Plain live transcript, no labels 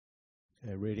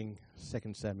Reading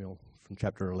 2 Samuel from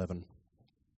chapter 11.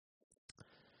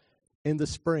 In the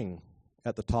spring,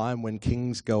 at the time when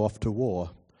kings go off to war,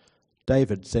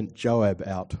 David sent Joab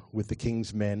out with the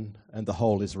king's men and the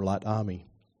whole Israelite army.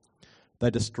 They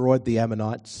destroyed the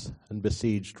Ammonites and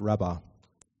besieged Rabbah,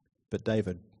 but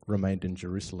David remained in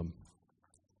Jerusalem.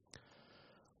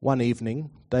 One evening,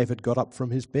 David got up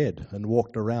from his bed and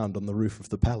walked around on the roof of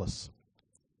the palace.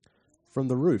 From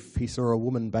the roof, he saw a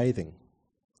woman bathing.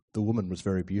 The woman was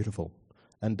very beautiful,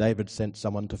 and David sent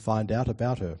someone to find out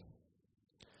about her.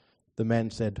 The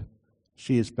man said,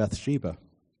 "She is Bathsheba,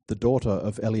 the daughter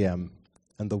of Eliam,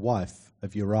 and the wife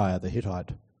of Uriah the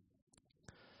Hittite."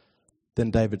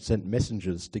 Then David sent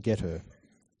messengers to get her.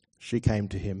 She came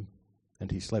to him,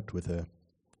 and he slept with her.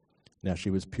 Now she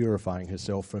was purifying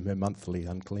herself from her monthly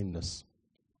uncleanness.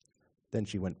 Then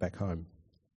she went back home.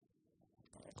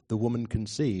 The woman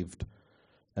conceived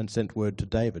and sent word to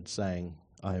David, saying,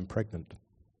 "I am pregnant."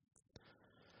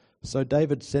 So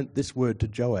David sent this word to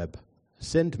Joab,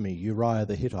 "Send me Uriah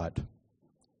the Hittite."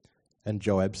 And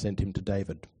Joab sent him to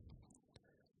David.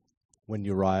 When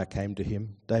Uriah came to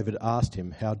him, David asked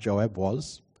him how Joab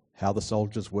was, how the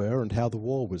soldiers were, and how the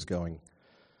war was going.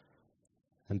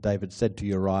 And David said to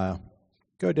Uriah,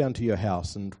 "Go down to your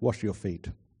house and wash your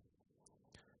feet."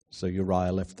 So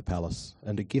Uriah left the palace,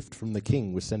 and a gift from the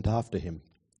king was sent after him.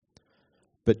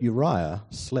 But Uriah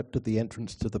slept at the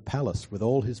entrance to the palace with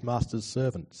all his master's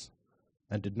servants,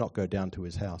 and did not go down to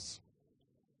his house.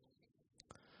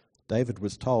 David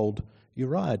was told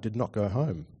Uriah did not go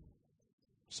home.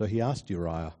 So he asked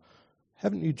Uriah,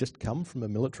 "Haven't you just come from a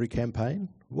military campaign?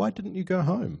 Why didn't you go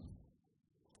home?"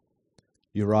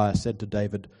 Uriah said to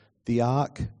David, "The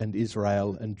ark and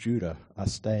Israel and Judah are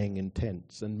staying in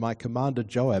tents, and my commander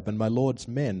Joab and my lord's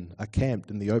men are camped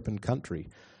in the open country.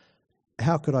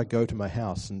 How could I go to my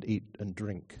house and eat and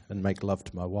drink and make love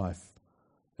to my wife?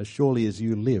 As surely as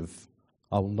you live,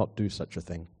 I will not do such a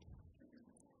thing."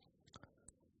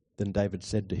 Then David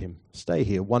said to him, "Stay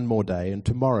here one more day, and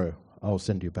tomorrow I will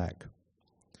send you back."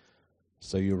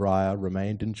 So Uriah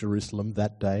remained in Jerusalem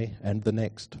that day and the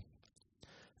next.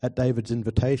 At David's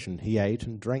invitation, he ate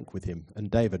and drank with him, and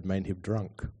David made him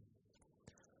drunk.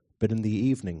 But in the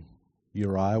evening,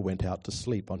 Uriah went out to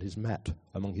sleep on his mat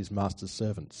among his master's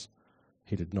servants.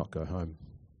 He did not go home.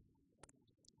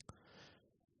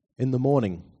 In the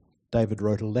morning, David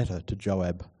wrote a letter to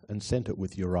Joab and sent it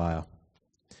with Uriah.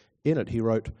 In it he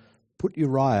wrote, "Put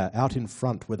Uriah out in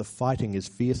front where the fighting is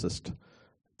fiercest,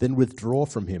 then withdraw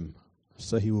from him,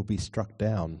 so he will be struck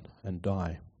down and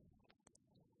die."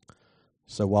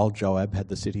 So while Joab had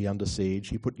the city under siege,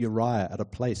 he put Uriah at a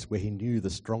place where he knew the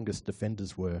strongest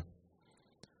defenders were.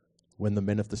 When the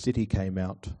men of the city came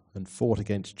out and fought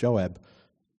against Joab,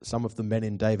 some of the men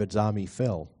in David's army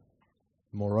fell.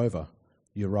 Moreover,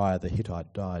 Uriah the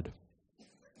Hittite died.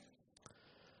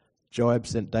 Joab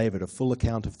sent David a full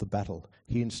account of the battle.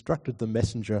 He instructed the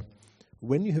messenger,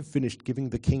 "When you have finished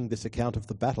giving the king this account of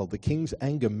the battle, the king's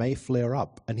anger may flare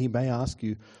up, and he may ask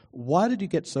you, 'Why did you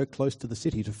get so close to the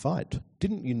city to fight?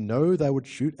 Didn't you know they would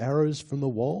shoot arrows from the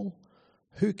wall?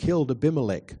 Who killed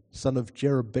Abimelech, son of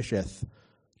Jerubbesheth?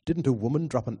 Didn't a woman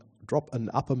drop an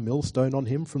upper millstone on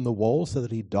him from the wall so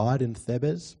that he died in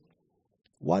Thebez?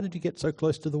 Why did you get so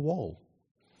close to the wall?'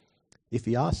 If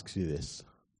he asks you this,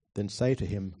 then say to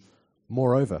him,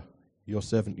 'Moreover, your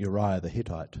servant Uriah the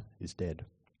Hittite is dead.'"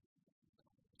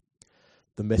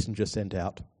 The messenger set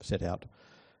out,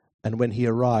 and when he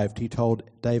arrived, he told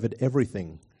David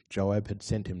everything Joab had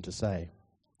sent him to say.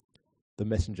 The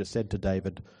messenger said to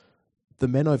David, "The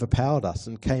men overpowered us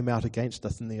and came out against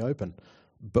us in the open,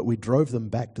 but we drove them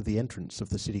back to the entrance of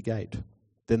the city gate.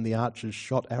 Then the archers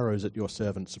shot arrows at your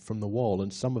servants from the wall,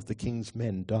 and some of the king's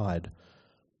men died.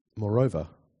 Moreover,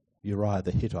 Uriah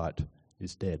the Hittite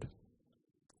is dead."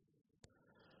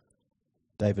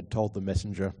 David told the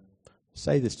messenger,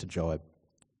 "Say this to Joab,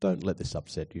 'Don't let this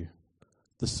upset you.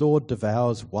 The sword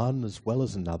devours one as well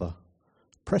as another.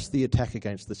 Press the attack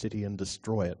against the city and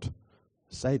destroy it.'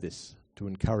 Say this to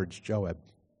encourage Joab."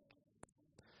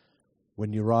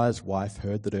 When Uriah's wife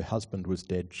heard that her husband was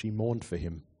dead, she mourned for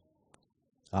him.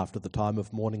 After the time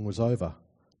of mourning was over,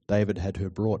 David had her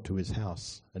brought to his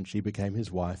house, and she became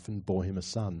his wife and bore him a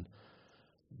son.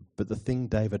 But the thing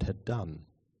David had done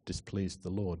displeased the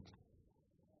Lord.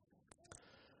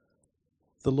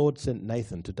 The Lord sent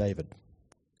Nathan to David.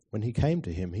 When he came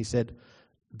to him, he said,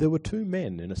 "There were 2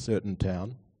 men in a certain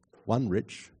town, one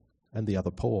rich and the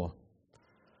other poor.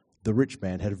 The rich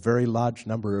man had a very large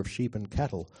number of sheep and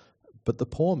cattle, but the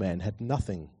poor man had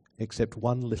nothing except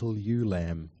one little ewe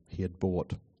lamb he had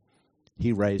bought.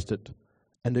 He raised it,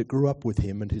 and it grew up with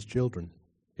him and his children.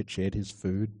 It shared his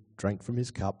food, drank from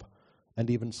his cup, and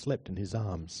even slept in his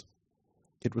arms.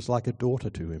 It was like a daughter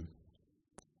to him.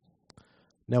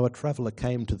 Now a traveller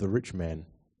came to the rich man,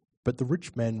 but the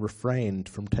rich man refrained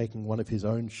from taking one of his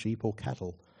own sheep or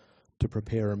cattle to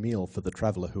prepare a meal for the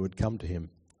traveller who had come to him.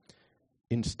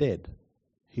 Instead,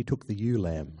 he took the ewe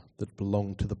lamb that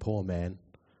belonged to the poor man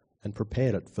and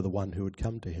prepared it for the one who had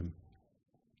come to him.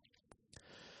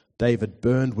 David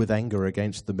burned with anger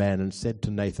against the man and said to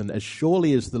Nathan, "As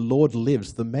surely as the Lord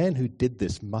lives, the man who did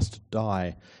this must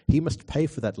die. He must pay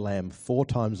for that lamb 4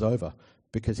 times over,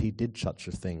 because he did such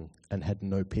a thing and had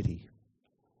no pity."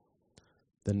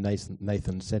 Then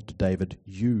Nathan said to David,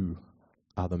 "You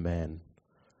are the man.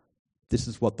 This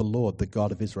is what the Lord, the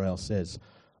God of Israel, says.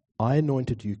 I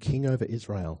anointed you king over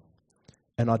Israel,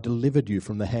 and I delivered you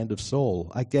from the hand of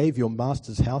Saul. I gave your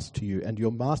master's house to you and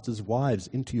your master's wives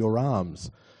into your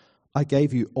arms. I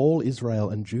gave you all Israel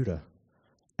and Judah.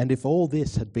 And if all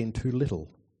this had been too little,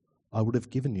 I would have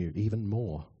given you even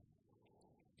more.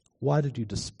 Why did you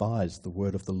despise the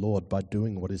word of the Lord by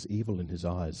doing what is evil in his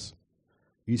eyes?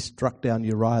 You struck down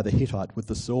Uriah the Hittite with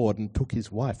the sword and took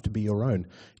his wife to be your own.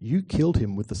 You killed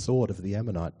him with the sword of the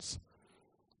Ammonites.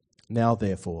 Now,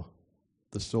 therefore,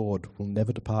 the sword will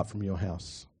never depart from your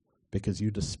house, because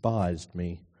you despised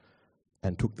me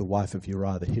and took the wife of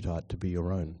Uriah the Hittite to be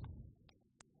your own.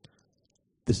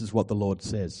 This is what the Lord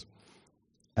says.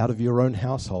 Out of your own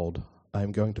household I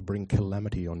am going to bring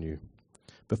calamity on you.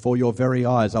 Before your very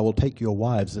eyes I will take your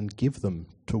wives and give them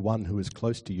to one who is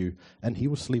close to you, and he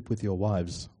will sleep with your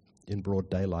wives in broad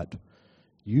daylight.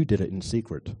 You did it in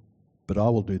secret, but I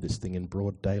will do this thing in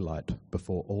broad daylight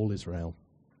before all Israel."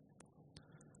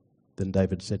 Then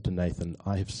David said to Nathan,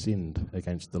 "I have sinned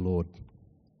against the Lord."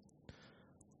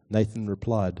 Nathan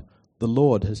replied, "The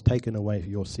Lord has taken away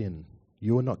your sin.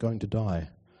 You are not going to die.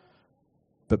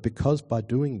 But because by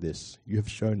doing this you have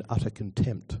shown utter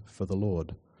contempt for the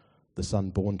Lord, the son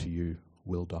born to you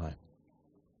will die."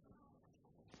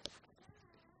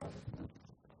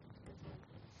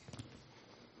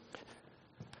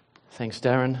 Thanks,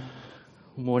 Darren.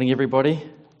 Good morning, everybody.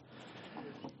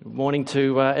 Good morning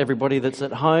to everybody that's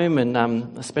at home, and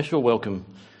a special welcome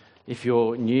if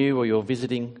you're new or you're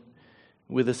visiting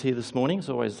with us here this morning. It's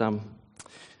always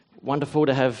wonderful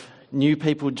to have new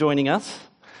people joining us.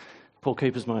 Paul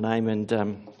Cooper's my name,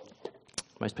 and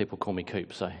most people call me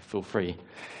Coop, so feel free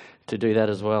to do that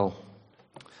as well.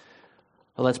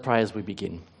 Well, let's pray as we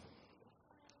begin.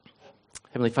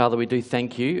 Heavenly Father, we do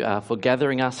thank you for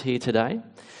gathering us here today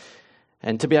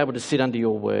and to be able to sit under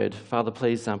your word. Father,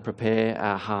 please prepare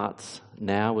our hearts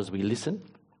now as we listen,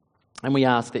 and we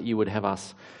ask that you would have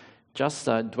us just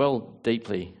dwell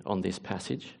deeply on this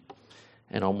passage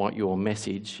and on what your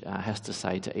message has to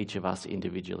say to each of us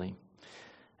individually.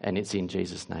 And it's in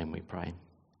Jesus' name we pray.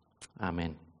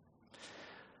 Amen.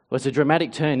 Well, it's a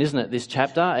dramatic turn, isn't it, this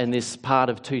chapter and this part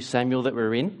of 2 Samuel that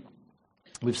we're in.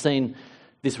 We've seen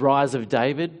this rise of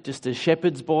David, just a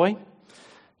shepherd's boy,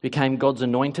 became God's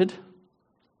anointed,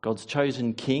 God's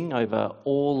chosen king over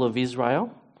all of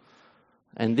Israel.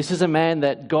 And this is a man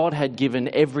that God had given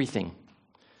everything.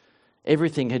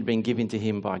 Everything had been given to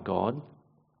him by God.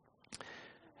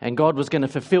 And God was going to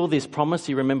fulfill this promise.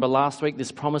 You remember last week,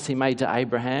 this promise he made to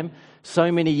Abraham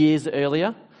so many years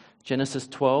earlier, Genesis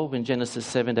 12 and Genesis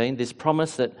 17, this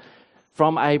promise that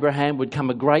from Abraham would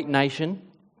come a great nation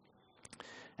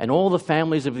and all the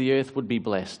families of the earth would be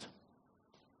blessed.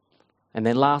 And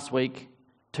then last week,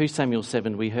 2 Samuel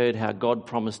 7, we heard how God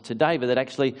promised to David that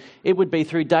actually it would be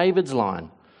through David's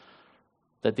line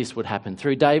that this would happen.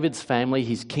 Through David's family,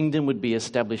 his kingdom would be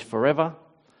established forever,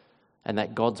 and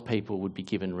that God's people would be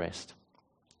given rest.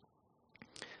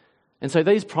 And so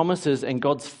these promises and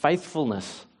God's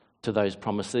faithfulness to those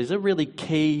promises are really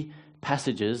key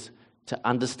passages to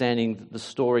understanding the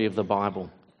story of the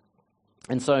Bible.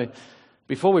 And so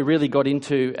before we really got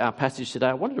into our passage today,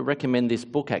 I wanted to recommend this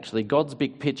book actually, God's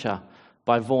Big Picture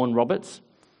by Vaughan Roberts.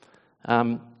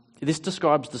 This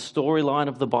describes the storyline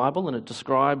of the Bible, and it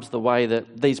describes the way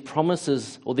that these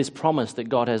promises, or this promise that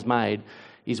God has made,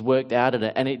 is worked out in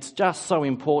it. And it's just so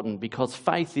important because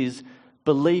faith is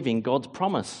believing God's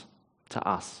promise to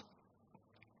us.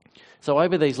 So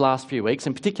over these last few weeks,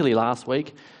 and particularly last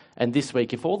week and this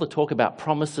week, if all the talk about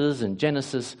promises and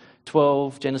Genesis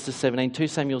 12, Genesis 17, 2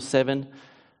 Samuel 7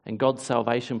 and God's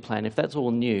salvation plan, if that's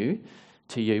all new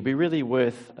to you, it'd be really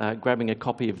worth grabbing a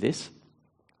copy of this.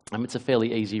 It's a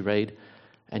fairly easy read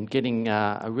and getting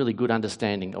a really good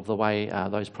understanding of the way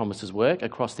those promises work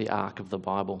across the arc of the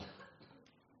Bible.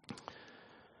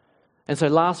 And so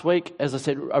last week, as I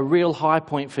said, a real high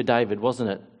point for David, wasn't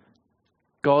it?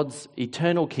 God's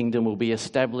eternal kingdom will be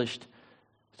established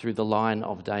through the line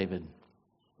of David.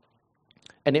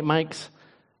 And it makes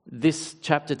this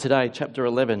chapter today, chapter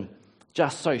 11,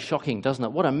 just so shocking, doesn't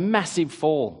it? What a massive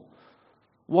fall.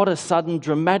 What a sudden,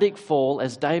 dramatic fall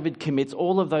as David commits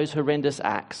all of those horrendous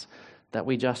acts that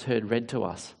we just heard read to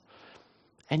us.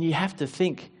 And you have to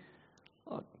think,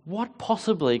 what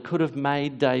possibly could have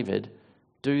made David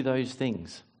do those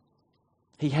things?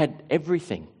 He had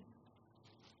everything.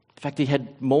 In fact, he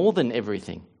had more than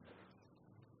everything.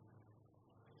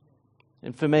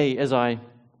 And for me, as I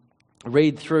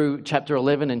read through chapter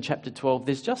 11 and chapter 12,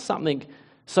 there's just something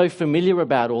so familiar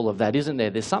about all of that, isn't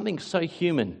there? There's something so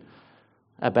human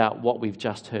about what we've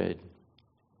just heard.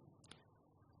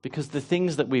 Because the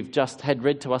things that we've just had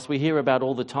read to us, we hear about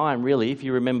all the time, really. If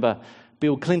you remember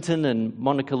Bill Clinton and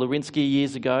Monica Lewinsky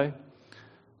years ago,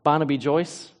 Barnaby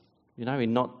Joyce,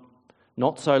 in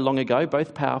not so long ago,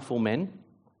 both powerful men,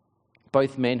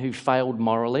 both men who failed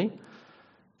morally,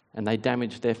 and they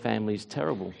damaged their families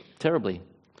terribly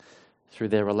through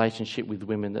their relationship with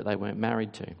women that they weren't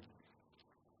married to.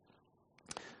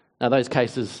 Now, those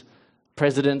cases,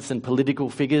 presidents and political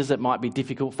figures, it might be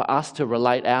difficult for us to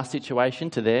relate our situation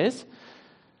to theirs.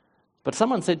 But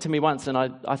someone said to me once, and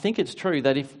I think it's true,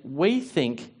 that if we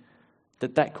think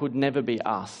that could never be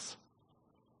us,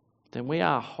 then we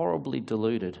are horribly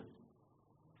deluded.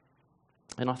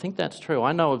 And I think that's true.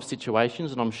 I know of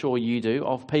situations, and I'm sure you do,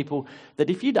 of people that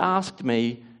if you'd asked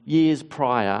me years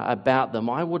prior about them,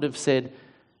 I would have said,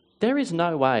 there is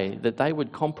no way that they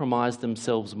would compromise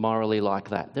themselves morally like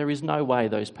that. There is no way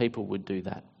those people would do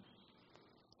that.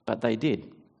 But they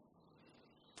did.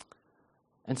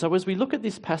 And so as we look at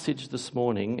this passage this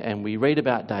morning and we read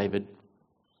about David,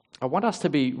 I want us to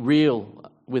be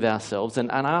real with ourselves and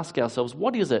ask ourselves,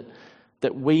 what is it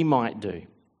that we might do?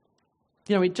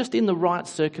 Just in the right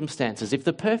circumstances, if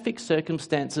the perfect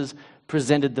circumstances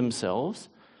presented themselves,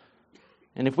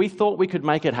 and if we thought we could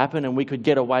make it happen and we could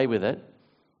get away with it,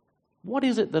 what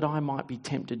is it that I might be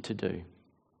tempted to do?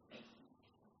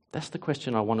 That's the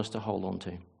question I want us to hold on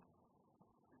to.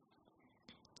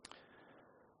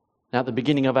 Now, at the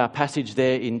beginning of our passage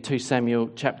there in 2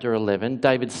 Samuel chapter 11,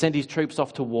 David sent his troops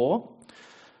off to war.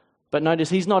 But notice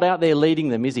he's not out there leading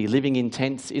them, is he? Living in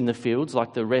tents in the fields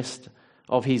like the rest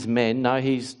of his men. No,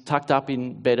 he's tucked up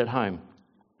in bed at home.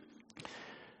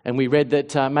 And we read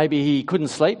that maybe he couldn't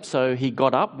sleep, so he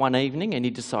got up one evening and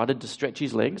he decided to stretch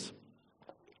his legs.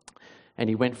 And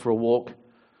he went for a walk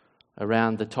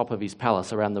around the top of his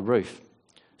palace, around the roof.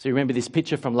 So you remember this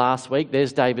picture from last week?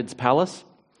 There's David's palace.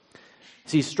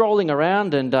 So he's strolling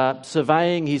around and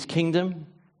surveying his kingdom,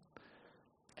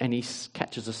 and he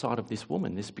catches a sight of this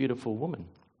woman, this beautiful woman.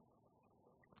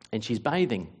 And she's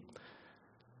bathing.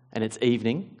 And it's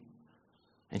evening,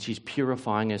 and she's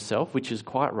purifying herself, which is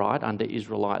quite right under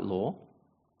Israelite law.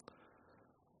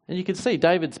 And you can see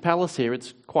David's palace here,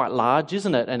 it's quite large,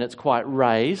 isn't it? And it's quite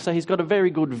raised, so he's got a very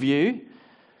good view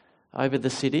over the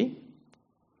city.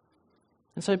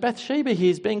 And so Bathsheba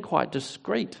here is being quite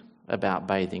discreet about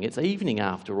bathing. It's evening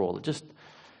after all. It just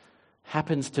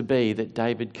happens to be that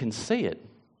David can see it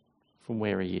from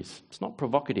where he is. It's not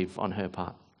provocative on her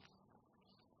part.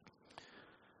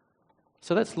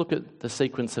 So let's look at the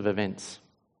sequence of events.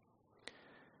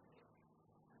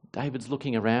 David's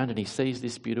looking around and he sees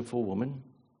this beautiful woman.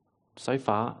 So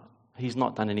far, he's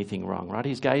not done anything wrong, right?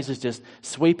 His gaze is just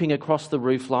sweeping across the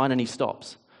roofline and he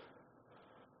stops.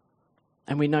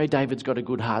 And we know David's got a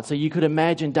good heart. So you could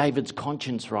imagine David's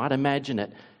conscience, right? Imagine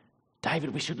it.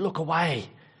 David, we should look away.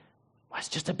 Well, it's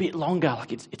just a bit longer.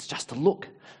 Like it's just a look.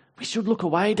 We should look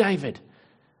away, David.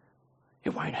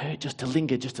 It won't hurt just to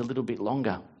linger just a little bit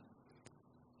longer.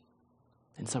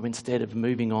 And so instead of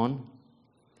moving on,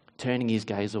 turning his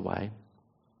gaze away,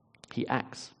 he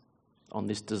acts on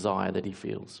this desire that he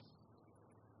feels.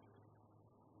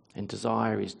 And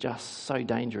desire is just so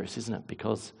dangerous, isn't it?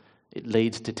 Because it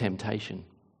leads to temptation.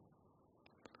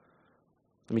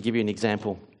 Let me give you an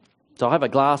example. So I have a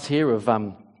glass here of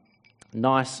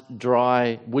nice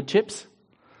dry wood chips.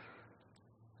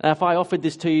 Now, if I offered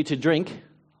this to you to drink,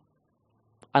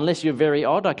 unless you're very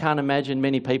odd, I can't imagine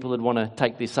many people would want to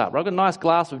take this up. I've got a nice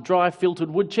glass of dry filtered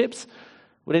wood chips.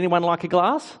 Would anyone like a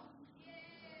glass?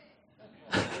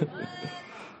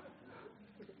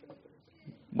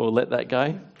 We'll let that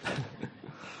go.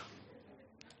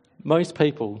 Most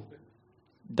people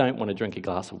don't want to drink a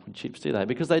glass of wood chips, do they?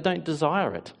 Because they don't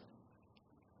desire it.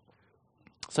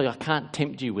 So I can't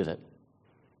tempt you with it.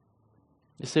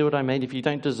 You see what I mean? If you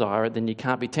don't desire it, then you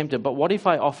can't be tempted. But what if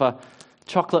I offer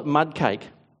chocolate mud cake?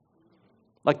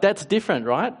 Like, that's different,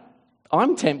 right?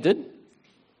 I'm tempted,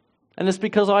 and it's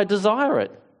because I desire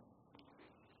it.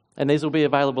 And these will be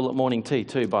available at morning tea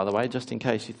too, by the way, just in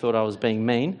case you thought I was being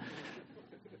mean.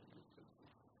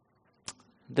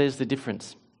 There's the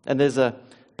difference. And there's a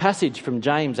passage from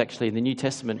James, actually, in the New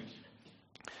Testament.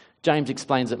 James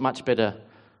explains it much better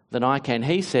than I can.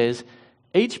 He says,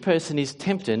 each person is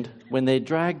tempted when they're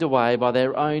dragged away by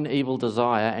their own evil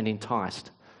desire and enticed.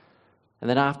 And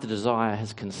then after desire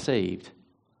has conceived,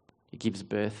 it gives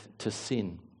birth to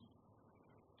sin.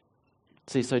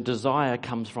 See, so desire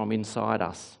comes from inside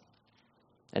us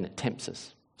and it tempts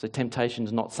us. So temptation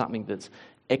is not something that's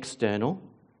external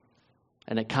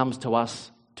and it comes to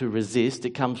us to resist. It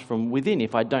comes from within.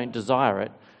 If I don't desire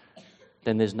it,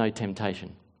 then there's no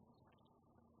temptation.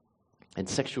 And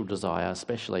sexual desire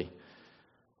especially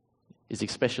is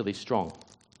especially strong,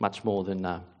 much more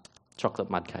than chocolate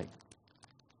mud cake.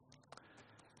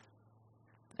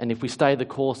 And if we stay the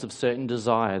course of certain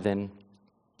desire, then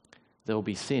there'll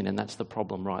be sin, and that's the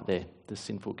problem right there, the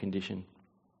sinful condition.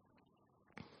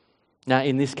 Now,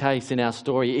 in this case, in our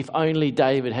story, if only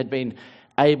David had been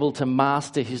able to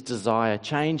master his desire,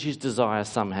 change his desire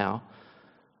somehow,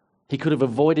 he could have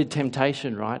avoided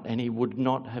temptation, right? And he would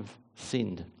not have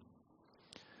sinned.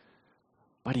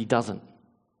 But he doesn't.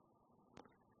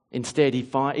 Instead,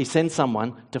 he sends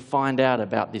someone to find out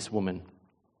about this woman.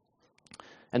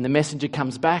 And the messenger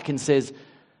comes back and says,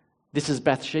 this is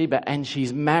Bathsheba and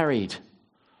she's married.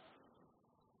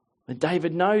 And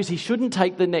David knows he shouldn't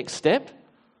take the next step.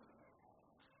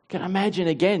 You can imagine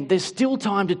again, there's still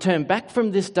time to turn back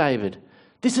from this, David.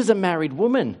 This is a married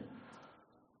woman.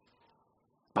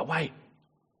 But wait,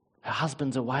 her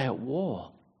husband's away at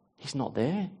war. He's not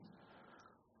there.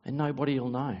 And nobody will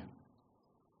know.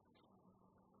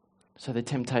 So the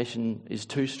temptation is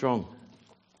too strong.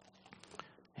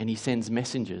 And he sends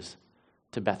messengers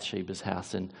to Bathsheba's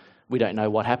house. And we don't know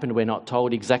what happened. We're not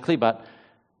told exactly, but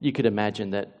you could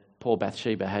imagine that poor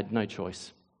Bathsheba had no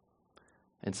choice.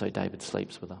 And so David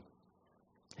sleeps with her.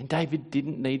 And David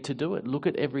didn't need to do it. Look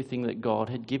at everything that God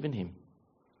had given him.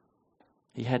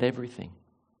 He had everything.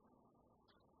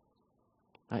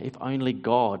 If only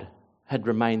God had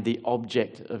remained the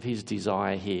object of his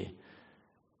desire here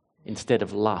instead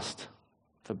of lust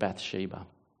for Bathsheba.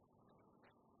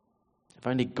 If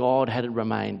only God had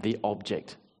remained the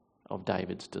object of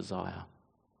David's desire.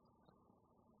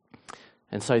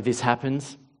 And so this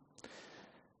happens.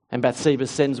 And Bathsheba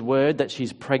sends word that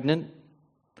she's pregnant.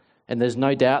 And there's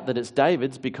no doubt that it's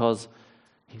David's because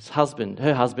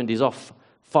her husband is off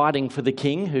fighting for the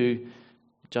king who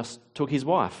just took his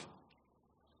wife.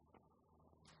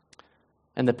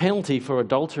 And the penalty for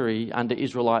adultery under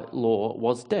Israelite law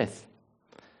was death.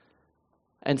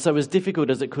 And so as difficult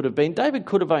as it could have been, David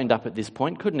could have owned up at this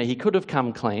point, couldn't he? He could have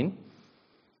come clean.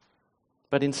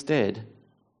 But instead,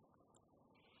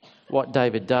 what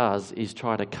David does is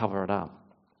try to cover it up.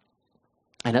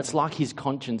 And it's like his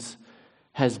conscience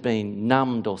has been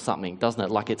numbed or something, doesn't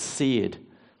it? Like it's seared.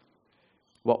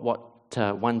 What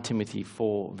 1 Timothy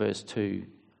 4 verse 2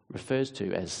 refers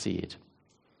to as seared.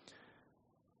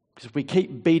 Because if we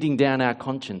keep beating down our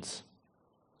conscience,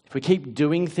 if we keep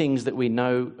doing things that we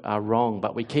know are wrong,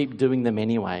 but we keep doing them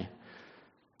anyway,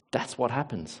 that's what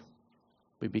happens.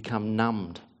 We become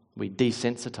numbed. We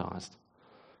desensitized.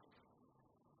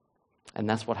 And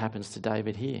that's what happens to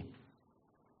David here.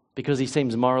 Because he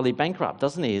seems morally bankrupt,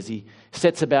 doesn't he? As he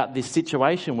sets about this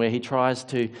situation where he tries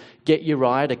to get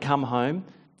Uriah to come home,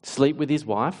 sleep with his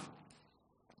wife.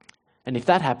 And if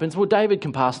that happens, well, David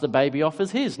can pass the baby off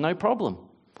as his, no problem.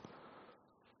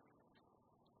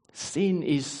 Sin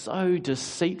is so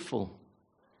deceitful.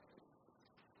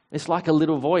 It's like a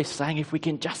little voice saying, if we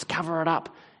can just cover it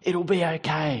up, it'll be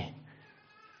okay.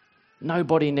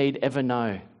 Nobody need ever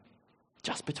know.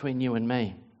 Just between you and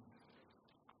me.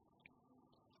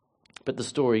 But the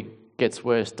story gets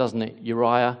worse, doesn't it?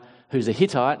 Uriah, who's a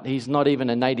Hittite, he's not even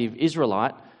a native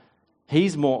Israelite.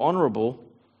 He's more honourable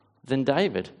than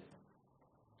David.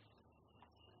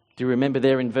 Do you remember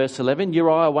there in verse 11?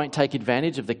 Uriah won't take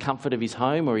advantage of the comfort of his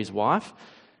home or his wife.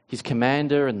 His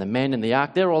commander and the men in the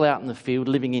ark, they're all out in the field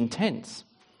living in tents.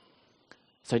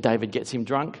 So David gets him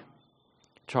drunk,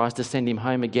 tries to send him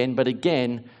home again, but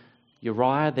again,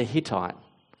 Uriah the Hittite,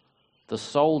 the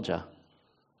soldier,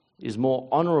 is more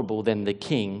honourable than the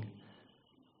king,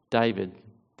 David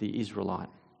the Israelite.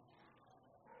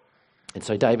 And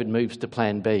so David moves to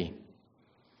plan B.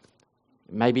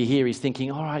 Maybe here he's thinking,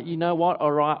 all right, you know what,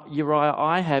 all right, Uriah,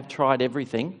 I have tried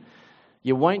everything.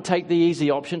 You won't take the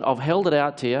easy option. I've held it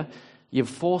out to you. You've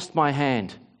forced my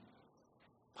hand.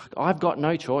 I've got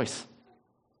no choice.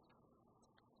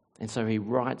 And so he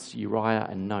writes Uriah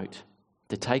a note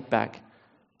to take back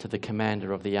to the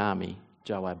commander of the army,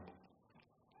 Joab.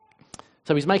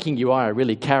 So he's making Uriah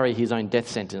really carry his own death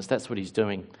sentence. That's what he's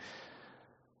doing.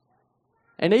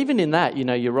 And even in that,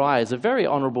 Uriah is a very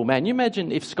honourable man. You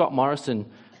imagine if Scott Morrison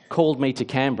called me to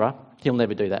Canberra. He'll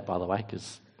never do that, by the way,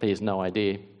 because he has no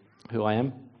idea who I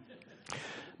am.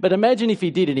 But imagine if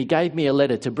he did and he gave me a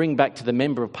letter to bring back to the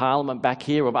Member of Parliament back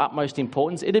here of utmost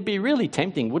importance. It'd be really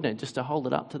tempting, wouldn't it, just to hold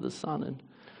it up to the sun and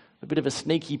a bit of a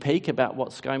sneaky peek about what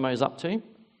ScoMo's up to?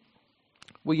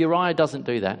 Well, Uriah doesn't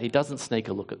do that. He doesn't sneak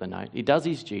a look at the note. He does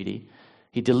his duty.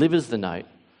 He delivers the note.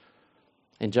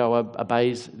 And Joab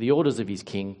obeys the orders of his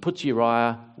king, puts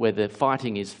Uriah where the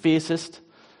fighting is fiercest,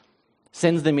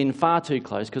 sends them in far too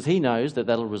close because he knows that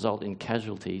that'll result in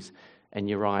casualties, and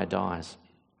Uriah dies.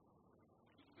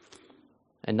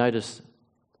 And notice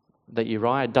that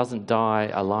Uriah doesn't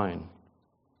die alone.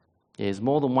 There's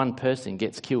more than one person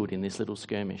gets killed in this little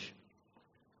skirmish.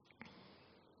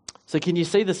 So can you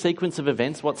see the sequence of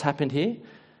events, what's happened here?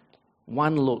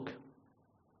 One look,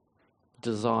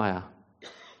 desire,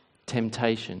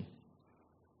 temptation,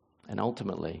 and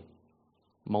ultimately,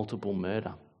 multiple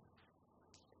murder.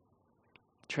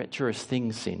 Treacherous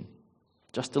things, sin.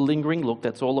 Just a lingering look,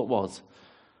 that's all it was.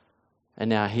 And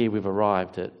now here we've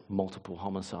arrived at multiple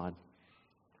homicide.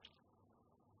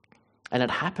 And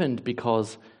it happened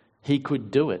because he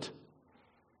could do it.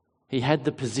 He had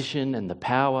the position and the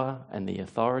power and the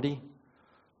authority.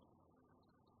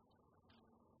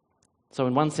 So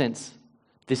in one sense,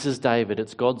 this is David.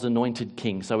 It's God's anointed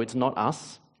king. So it's not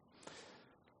us.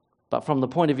 But from the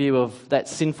point of view of that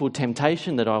sinful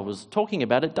temptation that I was talking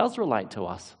about, it does relate to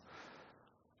us.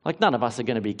 Like none of us are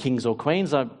going to be kings or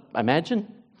queens, I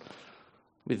imagine,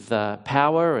 with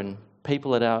power and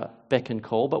people at our beck and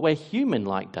call. But we're human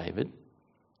like David.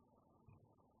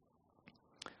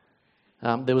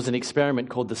 There was an experiment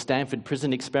called the Stanford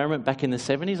Prison Experiment back in the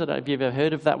 70s. I don't know if you've ever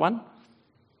heard of that one.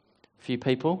 A few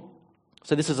people.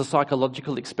 So this is a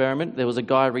psychological experiment. There was a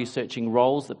guy researching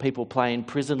roles that people play in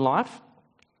prison life.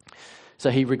 So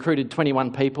he recruited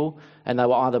 21 people, and they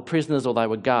were either prisoners or they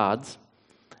were guards.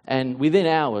 And within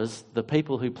hours, the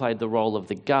people who played the role of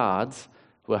the guards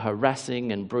were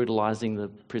harassing and brutalising the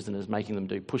prisoners, making them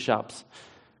do push-ups,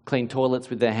 clean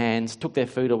toilets with their hands, took their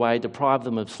food away, deprived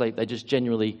them of sleep. They just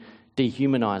generally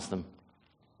dehumanised them.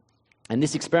 And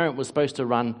this experiment was supposed to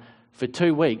run for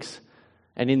 2 weeks,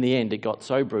 and in the end it got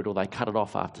so brutal they cut it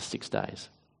off after 6 days.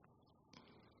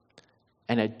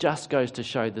 And it just goes to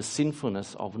show the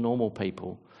sinfulness of normal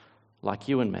people like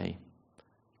you and me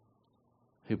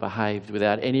who behaved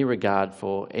without any regard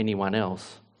for anyone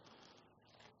else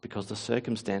because the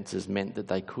circumstances meant that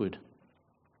they could.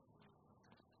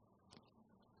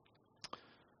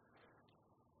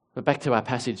 But back to our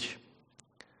passage.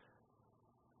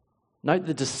 Note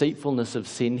the deceitfulness of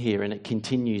sin here, and it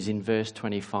continues in verse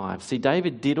 25. See,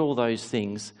 David did all those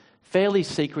things fairly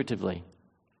secretively.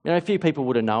 A few people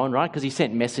would have known, right? Because he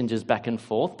sent messengers back and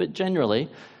forth, but generally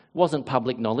wasn't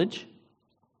public knowledge.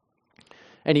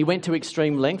 And he went to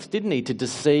extreme lengths, didn't he, to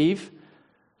deceive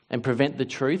and prevent the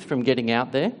truth from getting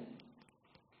out there.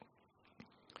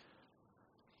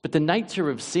 But the nature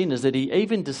of sin is that he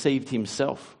even deceived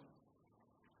himself,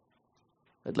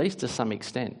 at least to some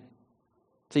extent.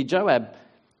 See, Joab,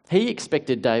 he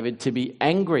expected David to be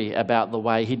angry about the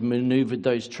way he'd manoeuvred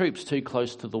those troops too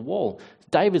close to the wall.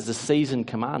 David's a seasoned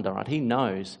commander, right? He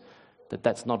knows that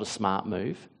that's not a smart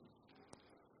move.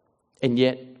 And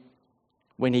yet,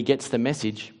 when he gets the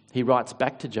message, he writes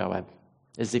back to Joab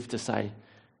as if to say,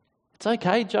 it's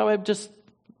okay, Joab, just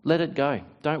let it go.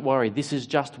 Don't worry, this is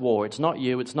just war. It's not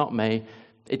you, it's not me,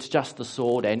 it's just the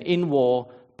sword. And in war,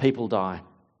 people die.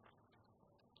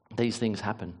 These things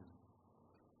happen.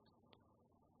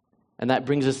 And that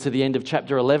brings us to the end of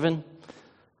chapter 11.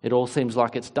 It all seems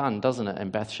like it's done, doesn't it?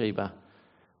 And Bathsheba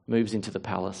moves into the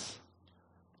palace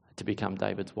to become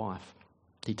David's wife.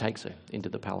 He takes her into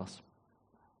the palace.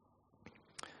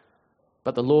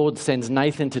 But the Lord sends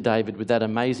Nathan to David with that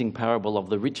amazing parable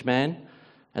of the rich man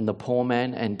and the poor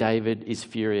man, and David is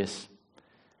furious.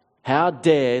 How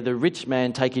dare the rich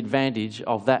man take advantage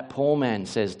of that poor man,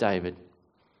 says David.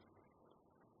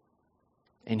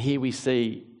 And here we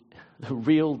see the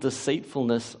real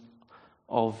deceitfulness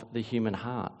of the human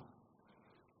heart.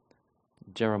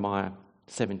 Jeremiah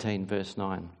 17 verse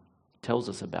 9 tells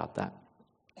us about that.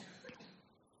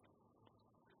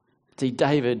 See,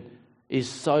 David is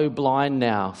so blind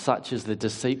now, such is the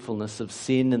deceitfulness of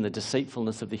sin and the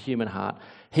deceitfulness of the human heart.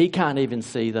 He can't even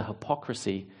see the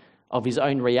hypocrisy of his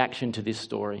own reaction to this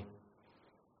story.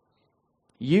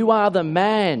 You are the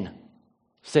man,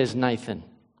 says Nathan.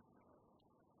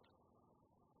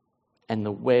 And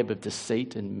the web of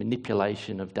deceit and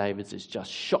manipulation of David's is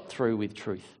just shot through with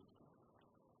truth.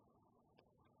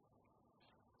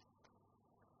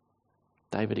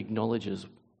 David acknowledges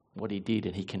what he did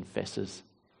and he confesses,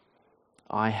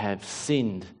 I have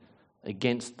sinned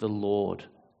against the Lord.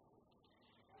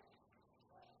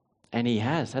 And he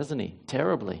has, hasn't he?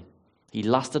 Terribly. He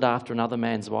lusted after another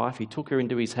man's wife. He took her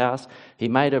into his house. He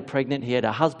made her pregnant. He had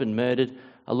her husband murdered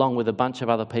along with a bunch of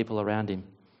other people around him.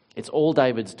 It's all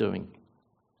David's doing.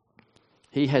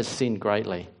 He has sinned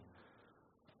greatly.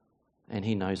 And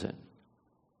he knows it.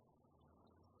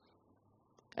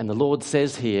 And the Lord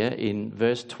says here in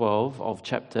verse 12 of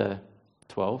chapter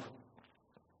 12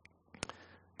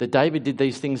 that David did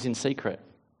these things in secret.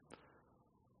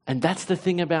 And that's the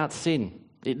thing about sin.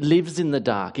 It lives in the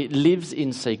dark. It lives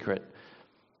in secret.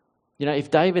 You know,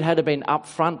 if David had been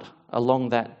upfront along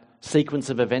that sequence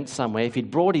of events somewhere, if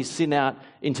he'd brought his sin out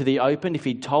into the open, if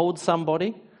he'd told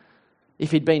somebody,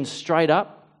 if he'd been straight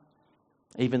up,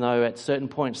 even though at certain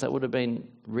points that would have been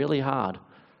really hard,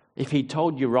 if he'd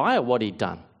told Uriah what he'd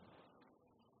done,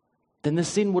 then the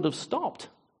sin would have stopped.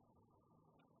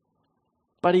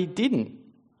 But he didn't.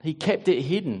 He kept it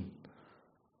hidden.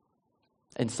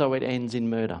 And so it ends in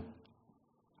murder.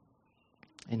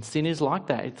 And sin is like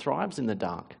that. It thrives in the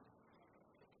dark.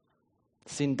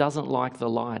 Sin doesn't like the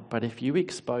light, but if you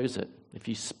expose it, if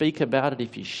you speak about it,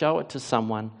 if you show it to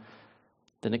someone,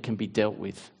 then it can be dealt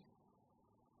with.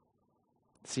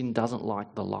 Sin doesn't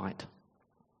like the light.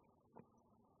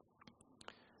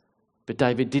 But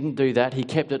David didn't do that. He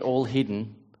kept it all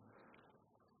hidden.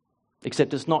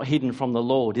 Except it's not hidden from the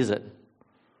Lord, is it?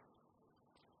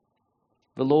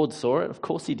 The Lord saw it. Of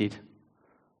course he did.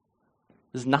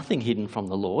 There's nothing hidden from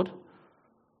the Lord.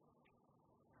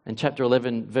 And chapter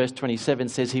 11, verse 27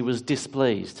 says he was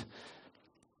displeased,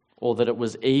 or that it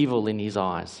was evil in his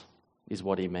eyes, is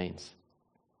what he means.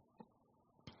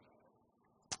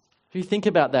 If you think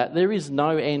about that, there is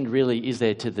no end really, is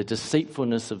there, to the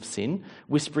deceitfulness of sin,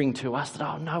 whispering to us that,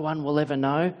 oh, no one will ever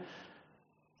know.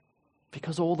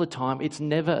 Because all the time, it's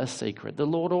never a secret. The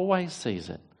Lord always sees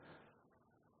it.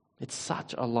 It's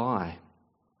such a lie.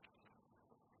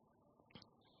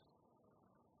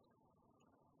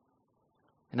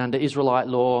 And under Israelite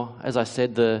law, as I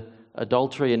said, the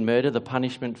adultery and murder, the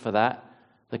punishment for that,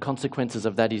 the consequences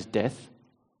of that is death.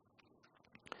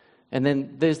 And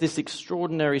then there's this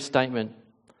extraordinary statement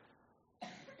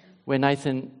where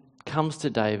Nathan comes to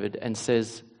David and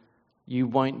says, you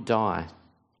won't die,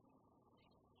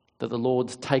 that the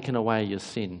Lord's taken away your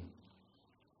sin.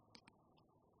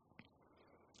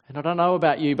 And I don't know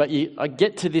about you, but I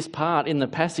get to this part in the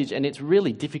passage and it's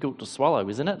really difficult to swallow,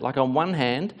 isn't it? Like on one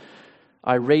hand,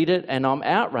 I read it and I'm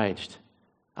outraged.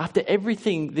 After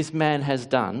everything this man has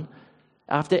done,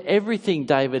 after everything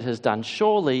David has done,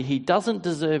 surely he doesn't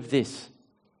deserve this.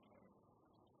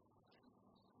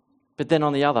 But then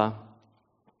on the other,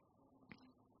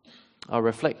 I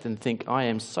reflect and think, I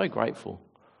am so grateful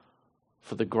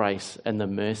for the grace and the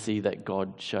mercy that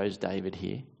God shows David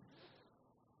here.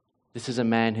 This is a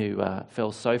man who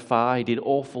fell so far, he did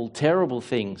awful, terrible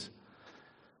things.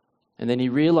 And then he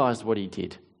realised what he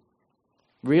did.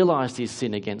 Realised his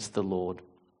sin against the Lord.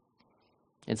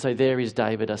 And so there is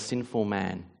David, a sinful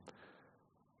man.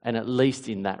 And at least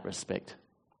in that respect,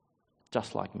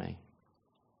 just like me.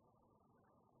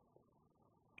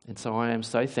 And so I am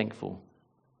so thankful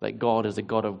that God is a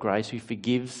God of grace who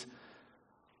forgives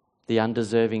the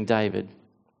undeserving David,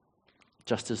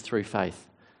 just as through faith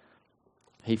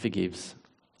he forgives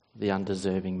the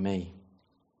undeserving me.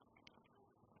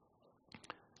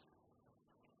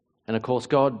 And of course,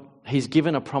 God, he's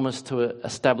given a promise to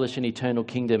establish an eternal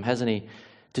kingdom, hasn't he?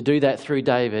 To do that through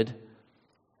David.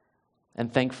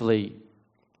 And thankfully,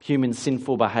 human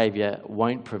sinful behaviour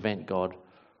won't prevent God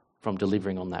from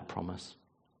delivering on that promise.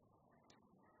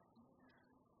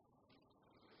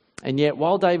 And yet,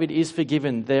 while David is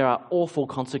forgiven, there are awful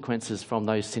consequences from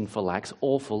those sinful acts.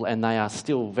 Awful, and they are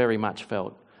still very much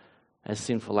felt, as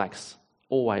sinful acts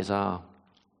always are.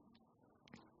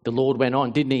 The Lord went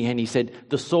on, didn't he? And he said,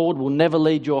 the sword will never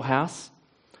leave your house.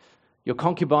 Your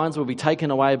concubines will be taken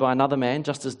away by another man,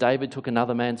 just as David took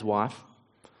another man's wife.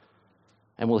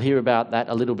 And we'll hear about that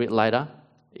a little bit later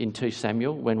in 2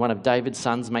 Samuel, when one of David's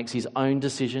sons makes his own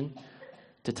decision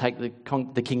to take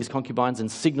the king's concubines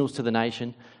and signals to the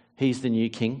nation, he's the new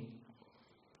king.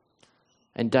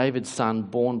 And David's son,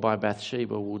 born by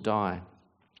Bathsheba, will die.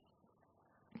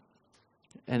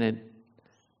 And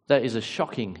that is a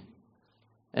shocking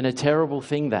and a terrible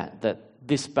thing that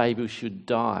this baby should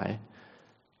die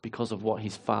because of what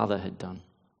his father had done.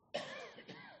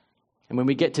 And when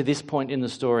we get to this point in the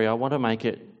story, I want to make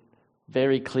it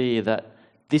very clear that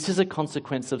this is a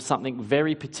consequence of something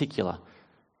very particular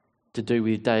to do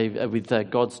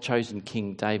with God's chosen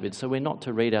king, David. So we're not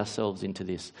to read ourselves into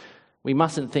this. We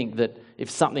mustn't think that if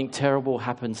something terrible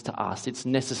happens to us, it's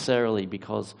necessarily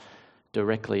because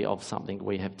directly of something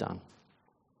we have done.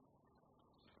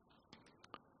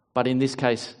 But in this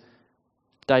case,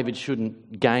 David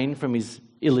shouldn't gain from his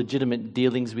illegitimate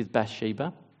dealings with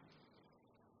Bathsheba.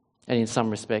 And in some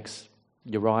respects,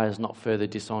 Uriah is not further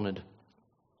dishonoured.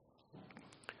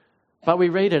 But we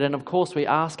read it, and of course we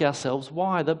ask ourselves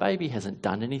why. The baby hasn't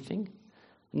done anything,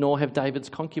 nor have David's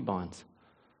concubines,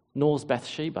 nor's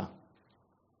Bathsheba.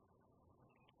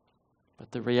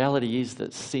 But the reality is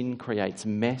that sin creates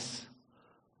mess,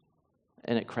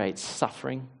 and it creates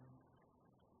suffering.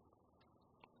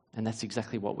 And that's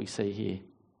exactly what we see here.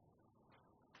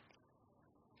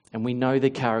 And we know the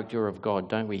character of God,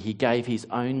 don't we? He gave his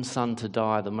own son to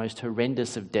die, the most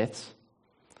horrendous of deaths.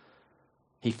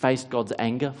 He faced God's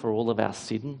anger for all of our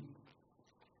sin.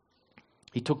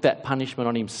 He took that punishment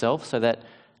on himself so that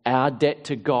our debt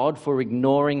to God for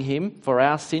ignoring him, for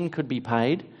our sin, could be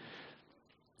paid.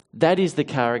 That is the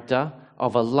character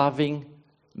of a loving,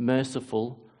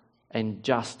 merciful, and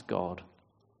just God.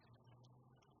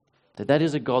 That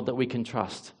is a God that we can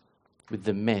trust with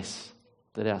the mess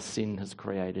that our sin has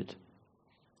created.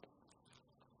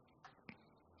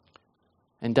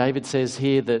 And David says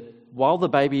here that while the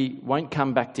baby won't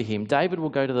come back to him, David will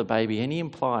go to the baby, and he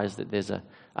implies that there's a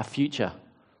future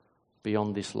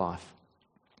beyond this life.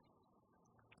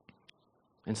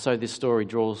 And so this story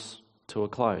draws to a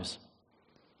close.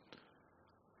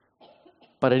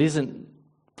 But it isn't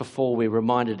before we're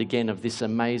reminded again of this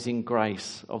amazing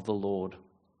grace of the Lord.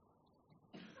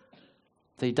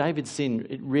 See, David's sin,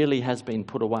 it really has been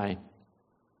put away.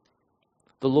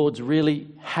 The Lord really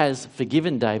has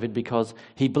forgiven David because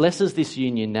he blesses this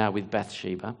union now with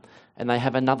Bathsheba, and they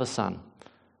have another son,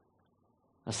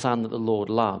 a son that the Lord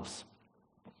loves.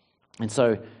 And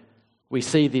so we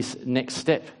see this next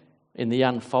step in the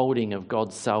unfolding of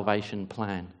God's salvation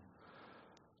plan.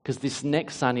 Because this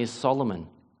next son is Solomon,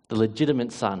 the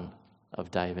legitimate son of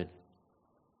David.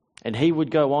 And he would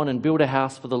go on and build a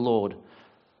house for the Lord.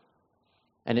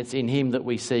 And it's in him that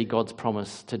we see God's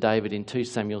promise to David in 2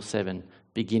 Samuel 7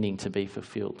 beginning to be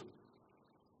fulfilled.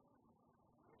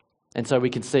 And so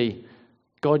we can see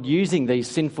God using these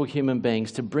sinful human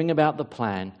beings to bring about the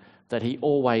plan that he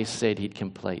always said he'd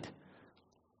complete.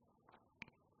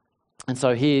 And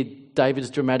so here, David's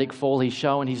dramatic fall, he's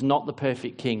shown he's not the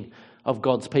perfect king of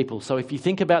God's people. So if you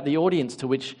think about the audience to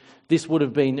which this would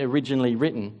have been originally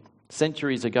written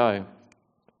centuries ago,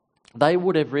 they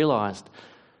would have realised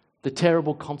the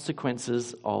terrible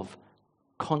consequences of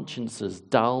consciences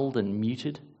dulled and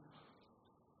muted,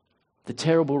 the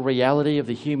terrible reality of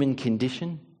the human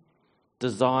condition,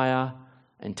 desire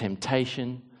and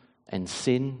temptation and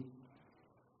sin.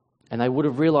 And they would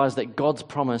have realised that God's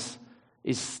promise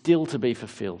is still to be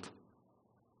fulfilled.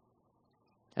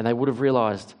 And they would have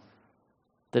realised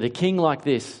that a king like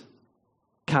this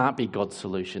can't be God's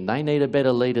solution. They need a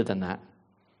better leader than that.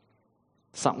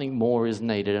 Something more is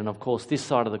needed. And of course, this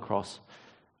side of the cross,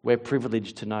 we're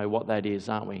privileged to know what that is,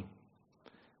 aren't we?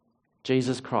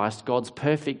 Jesus Christ, God's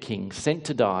perfect King, sent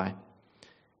to die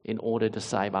in order to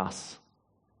save us.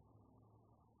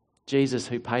 Jesus,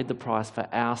 who paid the price for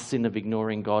our sin of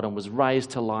ignoring God and was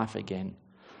raised to life again.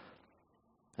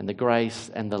 And the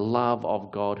grace and the love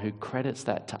of God who credits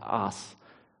that to us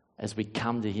as we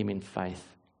come to him in faith.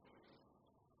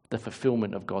 The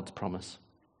fulfillment of God's promise.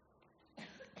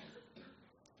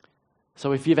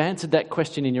 So if you've answered that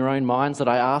question in your own minds that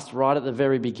I asked right at the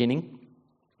very beginning,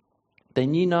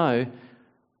 then you know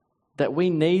that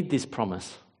we need this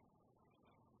promise.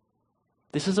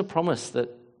 This is a promise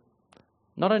that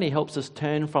not only helps us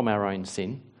turn from our own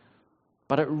sin,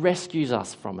 but it rescues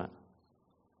us from it.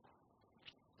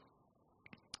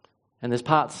 And there's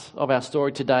parts of our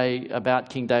story today about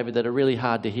King David that are really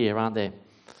hard to hear, aren't there?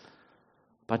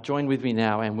 But join with me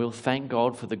now and we'll thank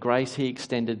God for the grace he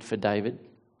extended for David,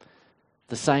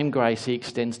 the same grace he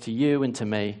extends to you and to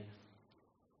me,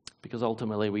 because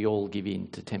ultimately we all give in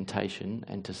to temptation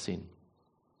and to sin.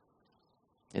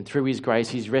 And through his grace,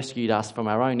 he's rescued us from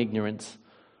our own ignorance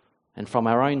and from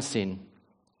our own sin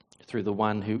through the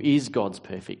one who is God's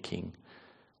perfect King,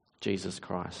 Jesus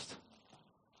Christ.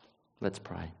 Let's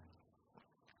pray.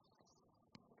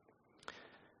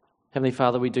 Heavenly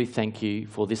Father, we do thank you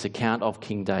for this account of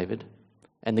King David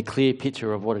and the clear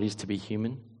picture of what it is to be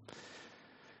human.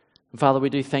 And Father, we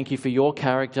do thank you for your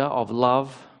character of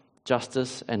love,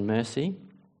 justice and mercy.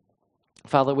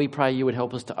 Father, we pray you would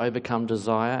help us to overcome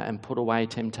desire and put away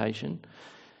temptation.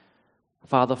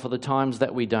 Father, for the times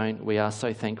that we don't, we are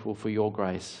so thankful for your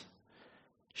grace,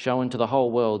 shown to the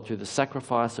whole world through the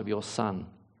sacrifice of your Son,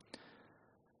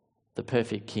 the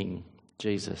perfect King,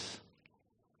 Jesus.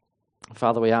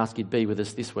 Father, we ask you to be with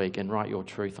us this week and write your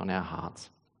truth on our hearts.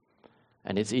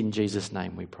 And it's in Jesus'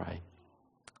 name we pray.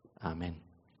 Amen.